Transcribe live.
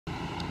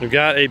We've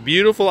got a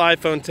beautiful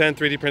iPhone 10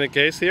 3D printed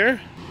case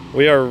here.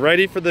 We are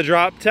ready for the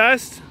drop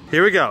test.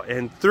 Here we go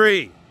in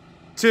 3,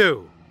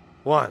 2,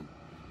 1.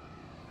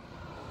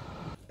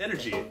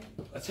 Energy.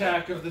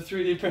 Attack of the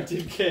 3D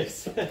printed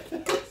case.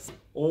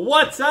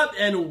 What's up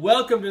and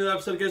welcome to another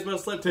episode of Gizmo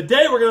Slip.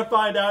 Today we're going to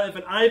find out if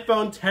an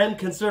iPhone 10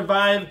 can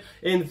survive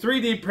in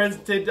 3D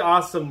printed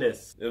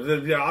awesomeness.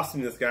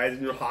 Awesomeness, guys.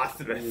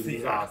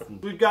 Awesome.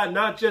 We've got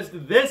not just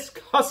this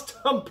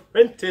custom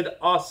printed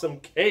awesome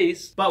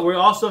case, but we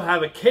also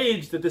have a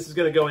cage that this is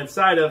going to go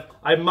inside of.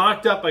 I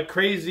mocked up a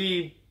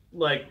crazy,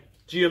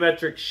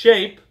 geometric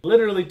shape.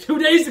 Literally 2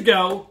 days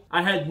ago,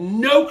 I had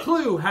no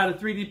clue how to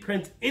 3D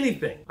print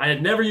anything. I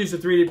had never used a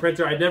 3D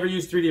printer. I'd never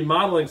used 3D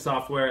modeling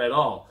software at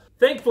all.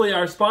 Thankfully,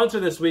 our sponsor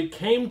this week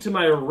came to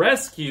my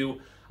rescue.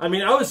 I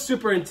mean, I was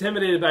super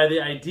intimidated by the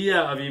idea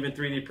of even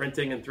 3D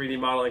printing and 3D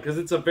modeling because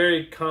it's a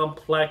very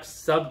complex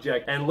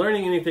subject, and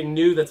learning anything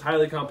new that's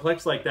highly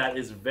complex like that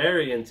is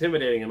very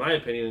intimidating in my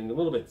opinion, and a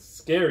little bit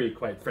scary,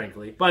 quite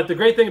frankly. But the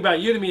great thing about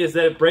Udemy is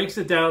that it breaks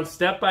it down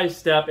step by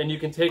step, and you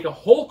can take a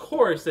whole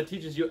course that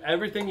teaches you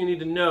everything you need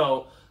to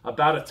know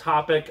about a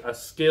topic, a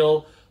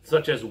skill,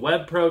 such as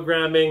web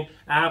programming,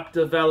 app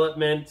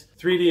development,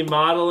 3D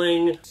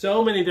modeling,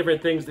 so many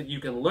different things that you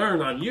can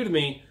learn on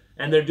Udemy.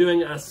 And they're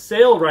doing a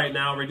sale right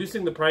now,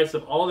 reducing the price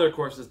of all their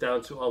courses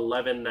down to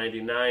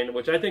 $11.99,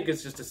 which I think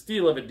is just a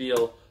steal of a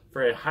deal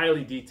for a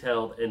highly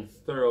detailed and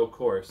thorough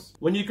course.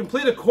 When you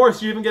complete a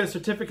course, you even get a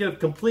certificate of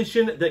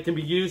completion that can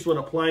be used when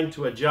applying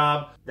to a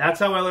job. That's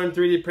how I learned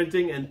 3D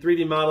printing and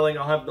 3D modeling.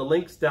 I'll have the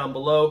links down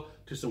below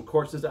to some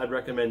courses I'd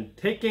recommend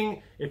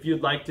taking if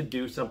you'd like to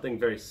do something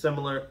very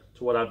similar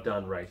to what I've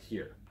done right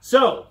here.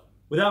 So,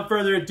 without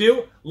further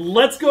ado,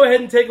 let's go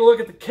ahead and take a look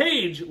at the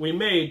cage we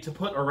made to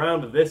put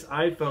around this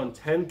iPhone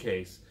 10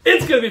 case.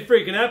 It's gonna be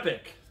freaking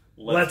epic.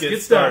 Let's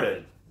get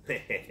started.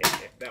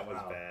 That was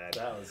bad.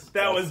 That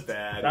was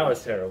bad. That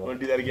was terrible. Want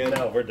to do that again?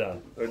 No, we're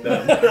done. We're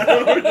done.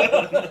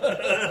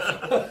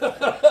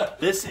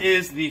 This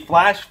is the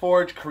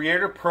FlashForge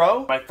Creator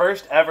Pro, my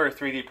first ever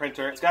 3D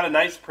printer. It's got a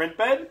nice print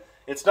bed.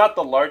 It's not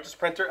the largest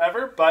printer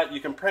ever, but you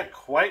can print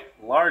quite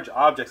large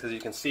objects, as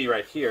you can see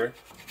right here.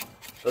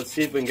 Let's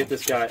see if we can get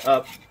this guy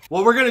up.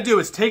 What we're gonna do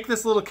is take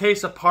this little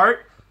case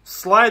apart,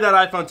 slide that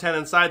iPhone 10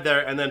 inside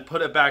there, and then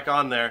put it back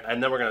on there,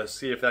 and then we're gonna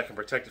see if that can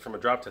protect it from a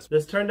drop test.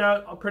 This turned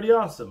out pretty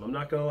awesome, I'm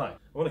not gonna lie.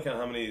 I want to count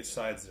how many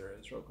sides there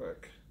is real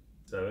quick.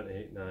 7,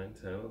 8, 9,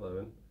 10,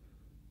 11,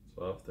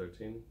 12,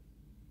 13,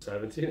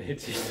 17,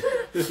 18.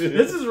 This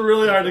is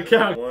really hard to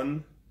count.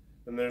 1,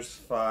 then there's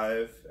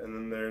 5, and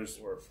then there's,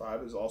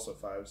 5 is also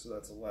 5, so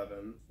that's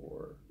 11.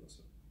 4,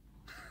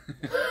 2,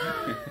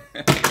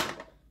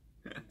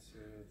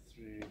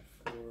 3,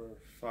 4,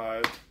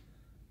 5.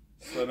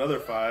 So another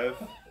 5.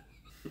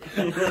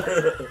 I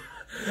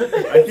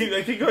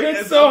keep going.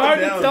 It's so hard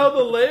to tell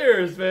the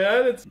layers,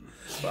 man. It's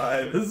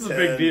 5. This is 10, a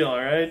big deal, all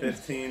right?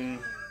 15,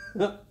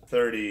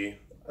 30.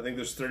 I think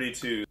there's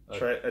 32.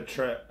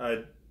 Triacontadigon.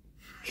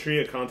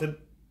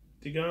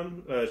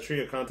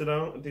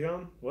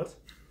 Triacontadigon. What?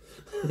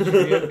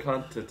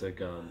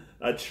 Triacontadigon.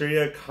 A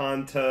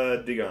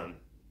triacontadigon.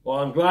 Well,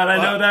 I'm glad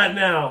I know that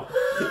now.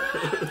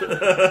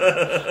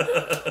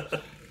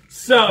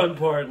 So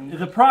important. In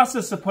the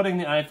process of putting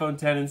the iPhone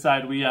 10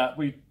 inside, we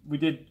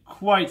did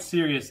quite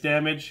serious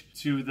damage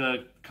to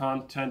the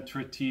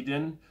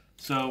contentratidin,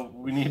 so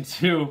we need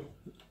to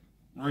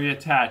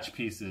reattach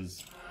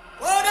pieces.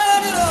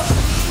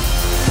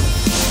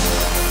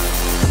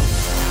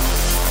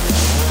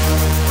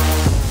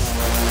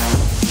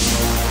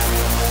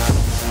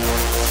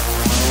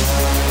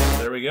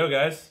 There we go,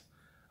 guys.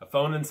 A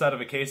phone inside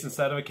of a case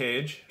inside of a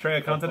cage.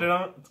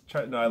 Triacontadigon?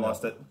 No, I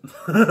lost it.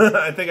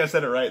 I think I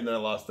said it right and then I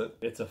lost it.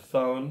 It's a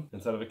phone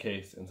inside of a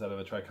case inside of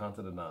a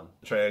triacontadigon.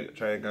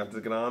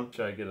 Triacontadigon?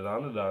 Should I get it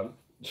on and on?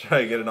 Should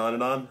I get it on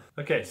and on?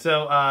 Okay,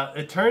 so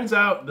it turns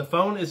out the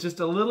phone is just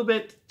a little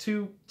bit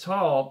too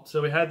tall,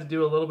 so we had to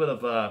do a little bit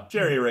of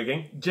jerry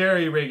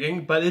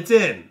rigging, but it's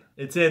in.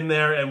 It's in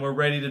there, and we're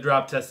ready to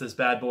drop test this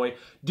bad boy.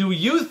 Do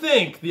you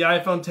think the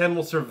iPhone 10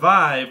 will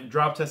survive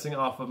drop testing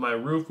off of my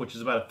roof, which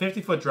is about a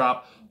 50-foot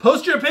drop?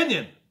 Post your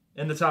opinion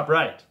in the top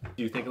right.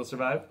 Do you think it'll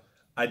survive?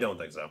 I don't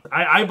think so.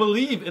 I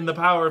believe in the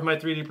power of my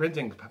 3D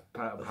printing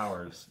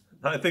powers.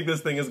 I think this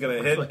thing is going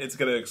to hit, it's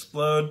going to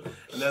explode,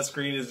 and that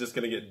screen is just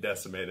going to get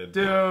decimated.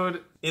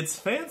 Dude. It's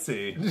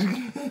fancy,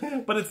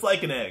 but it's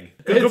like an egg.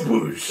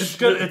 It's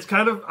good. It's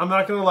kind of, I'm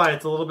not going to lie,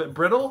 it's a little bit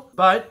brittle,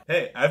 but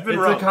hey, I've been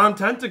wrong. It's a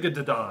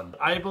contentadgon.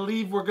 I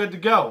believe we're good to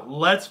go.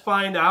 Let's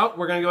find out.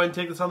 We're going to go ahead and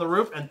take this on the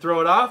roof and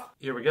throw it off.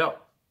 Here we go.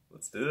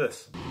 Let's do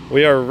this.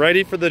 We are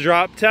ready for the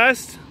drop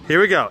test. Here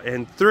we go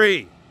in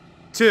 3,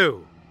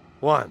 2,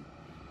 1.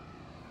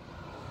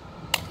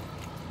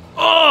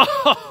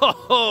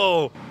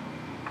 Oh!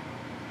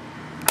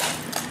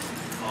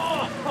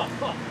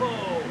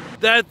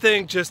 That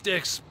thing just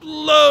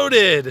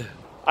exploded.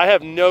 I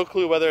have no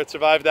clue whether it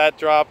survived that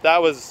drop.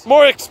 That was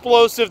more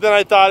explosive than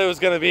I thought it was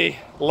gonna be.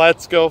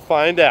 Let's go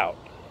find out.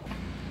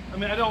 I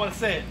mean, I don't want to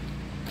say it,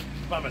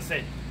 but I'm gonna say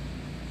it.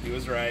 He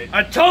was right.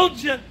 I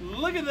told you!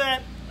 Look at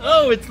that!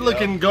 Oh, it's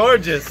looking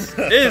gorgeous.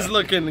 It is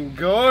looking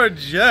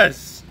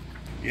gorgeous.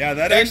 Yeah,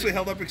 that actually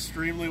held up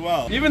extremely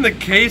well. Even the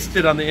case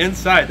did on the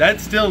inside. That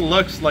still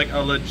looks like a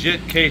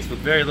legit case with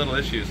very little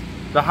issues.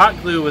 The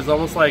hot glue was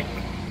almost like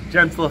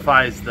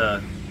gentlifies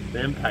the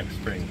impact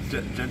springs.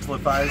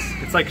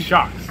 Gentlifies? It's like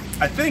shocks.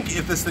 I think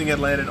if this thing had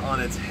landed on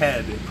its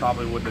head, it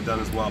probably wouldn't have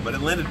done as well, but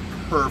it landed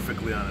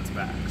perfectly on its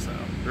back, so.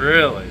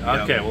 Really?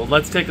 Yep. Okay, well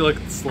let's take a look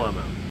at the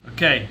slow-mo.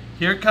 Okay,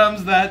 here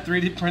comes that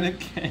 3D printed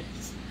case.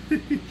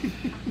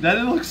 That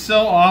it looks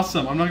so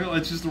awesome. I'm not gonna.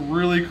 It's just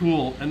really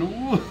cool. And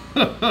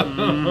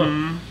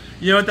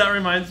you know what that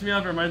reminds me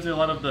of? It reminds me a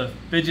lot of the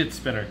fidget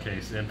spinner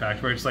case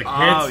impact, where it's like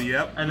hits,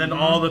 yep. and then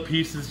all the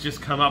pieces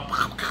just come up.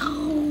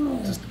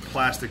 Just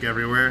plastic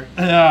everywhere.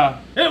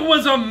 Yeah, it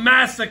was a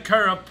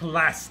massacre of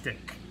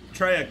plastic.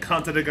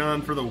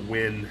 Triacontadigon for the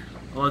win.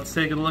 Well, let's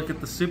take a look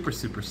at the super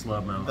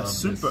slow-mo. The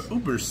super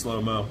uber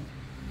slow-mo.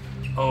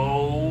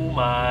 Oh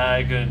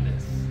my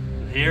goodness.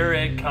 Here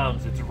it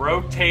comes. It's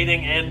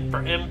rotating in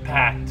for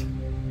impact.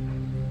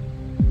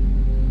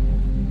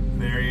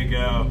 There you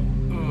go.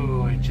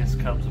 Ooh, it just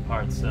comes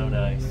apart so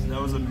nice. That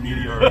was a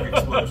meteoric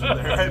explosion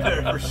there, right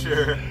there for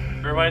sure.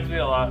 It reminds me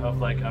a lot of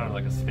like, I don't know,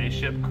 like a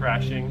spaceship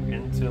crashing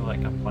into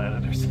like a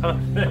planet or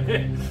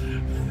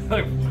something.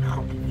 Like,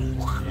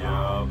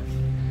 yeah.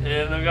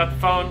 and we got the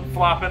phone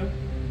flopping.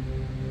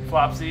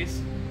 Flopsies.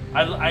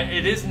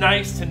 It is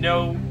nice to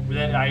know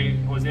that I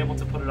was able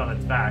to put it on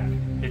its back.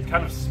 It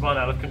kind of spun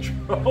out of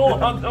control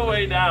on the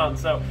way down,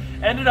 so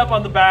ended up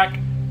on the back.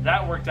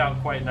 That worked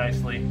out quite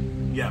nicely.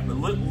 Yeah, but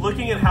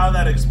looking at how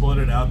that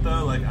exploded out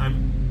though, like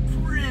I'm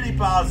pretty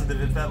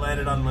positive if that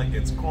landed on like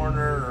its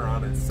corner or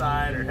on its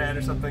side or head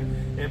or something,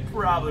 it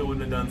probably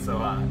wouldn't have done so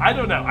hot. I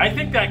don't know. I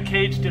think that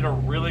cage did a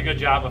really good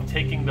job of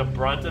taking the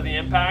brunt of the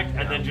impact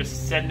and then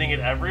just sending it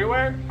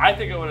everywhere. I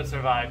think it would have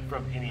survived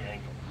from any angle.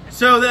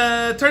 So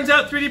turns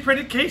out 3D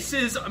printed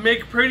cases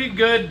make pretty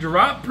good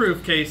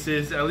drop-proof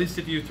cases, at least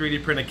if you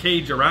 3D print a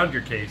cage around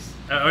your case.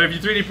 Or if you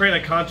 3D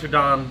print a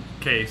Contradon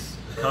case.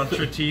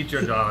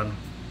 Contratidron.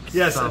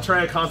 Yes, a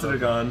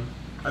triacontadigon.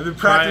 I've been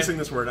practicing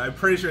this word. I'm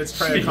pretty sure it's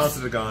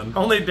triacontadigon.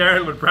 Only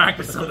Darren would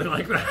practice something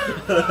like that.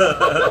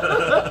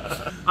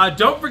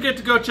 Don't forget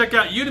to go check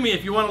out Udemy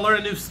if you want to learn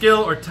a new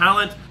skill or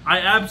talent. I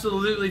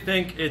absolutely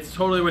think it's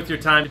totally worth your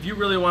time. If you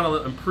really want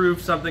to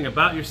improve something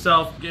about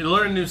yourself,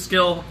 learn a new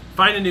skill,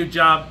 find a new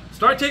job,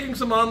 start taking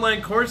some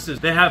online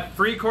courses. They have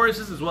free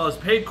courses as well as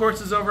paid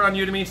courses over on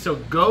Udemy, so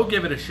go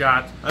give it a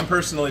shot. I'm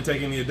personally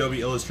taking the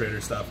Adobe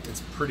Illustrator stuff.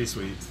 It's pretty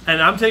sweet. And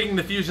I'm taking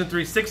the Fusion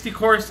 360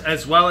 course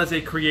as well as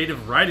a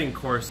creative writing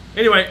course.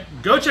 Anyway,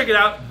 go check it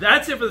out.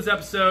 That's it for this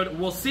episode.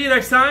 We'll see you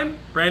next time.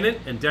 Brandon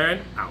and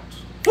Darren out.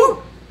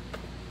 Woo!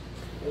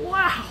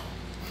 Wow!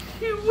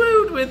 You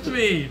wooed with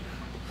me!